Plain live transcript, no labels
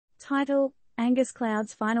Title: Angus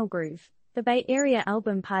Cloud's Final Groove, the Bay Area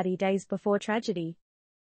album party days before tragedy.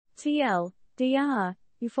 TLDR: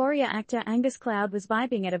 Euphoria actor Angus Cloud was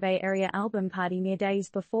vibing at a Bay Area album party mere days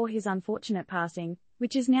before his unfortunate passing,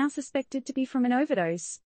 which is now suspected to be from an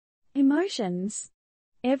overdose. Emotions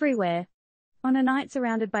everywhere. On a night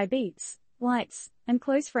surrounded by beats, lights, and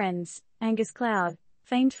close friends, Angus Cloud,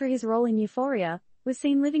 famed for his role in Euphoria, was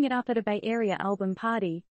seen living it up at a Bay Area album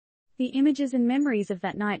party. The images and memories of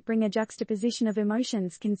that night bring a juxtaposition of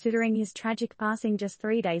emotions considering his tragic passing just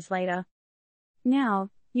 3 days later. Now,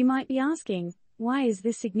 you might be asking, why is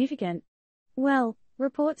this significant? Well,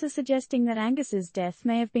 reports are suggesting that Angus's death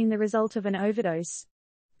may have been the result of an overdose.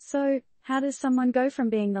 So, how does someone go from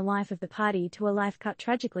being the life of the party to a life cut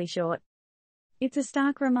tragically short? It's a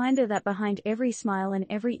stark reminder that behind every smile and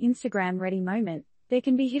every Instagram-ready moment, there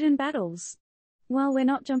can be hidden battles. While we're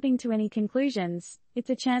not jumping to any conclusions, it's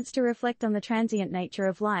a chance to reflect on the transient nature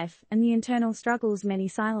of life and the internal struggles many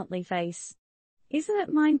silently face. Isn't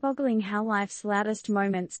it mind-boggling how life's loudest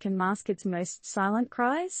moments can mask its most silent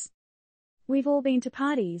cries? We've all been to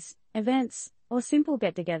parties, events, or simple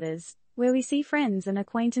get-togethers, where we see friends and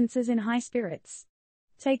acquaintances in high spirits.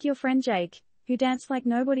 Take your friend Jake, who danced like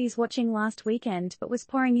nobody's watching last weekend but was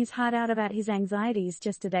pouring his heart out about his anxieties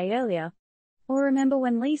just a day earlier. Or remember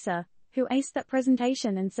when Lisa, who aced that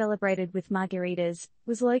presentation and celebrated with margaritas,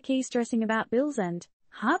 was low-key stressing about bills and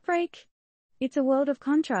heartbreak? It's a world of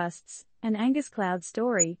contrasts, and Angus Cloud's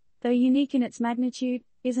story, though unique in its magnitude,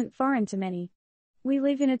 isn't foreign to many. We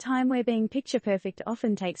live in a time where being picture-perfect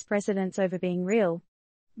often takes precedence over being real.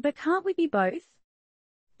 But can't we be both?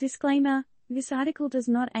 Disclaimer: this article does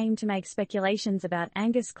not aim to make speculations about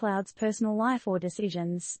Angus Cloud's personal life or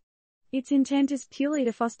decisions. Its intent is purely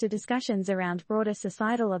to foster discussions around broader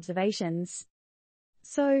societal observations.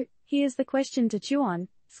 So, here's the question to chew on,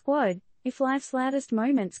 squad: if life's loudest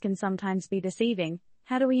moments can sometimes be deceiving,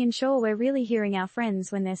 how do we ensure we're really hearing our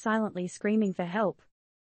friends when they're silently screaming for help?